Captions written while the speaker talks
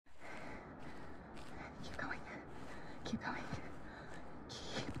Keep going.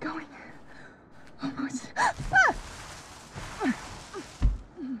 Keep going. Almost.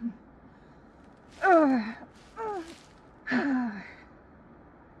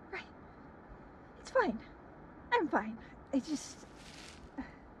 Right. It's fine. I'm fine. I just...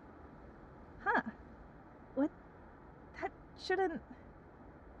 Huh. What? That shouldn't...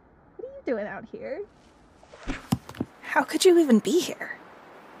 What are you doing out here? How could you even be here?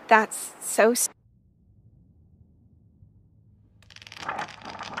 That's so...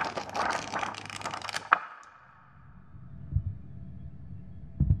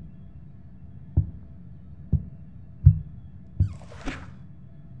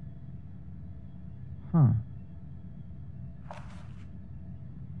 Huh.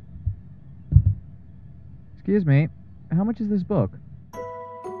 Excuse me, how much is this book?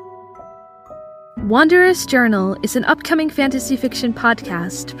 Wanderer's Journal is an upcoming fantasy fiction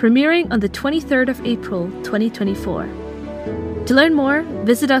podcast premiering on the 23rd of April, 2024. To learn more,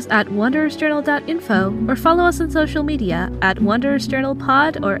 visit us at wanderersjournal.info or follow us on social media at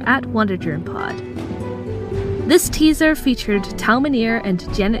wanderersjournalpod or at wanderjournalpod. This teaser featured Tao Manier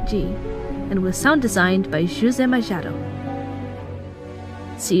and Janet G, and was sound designed by Jose Majado.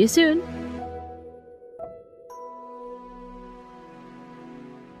 See you soon!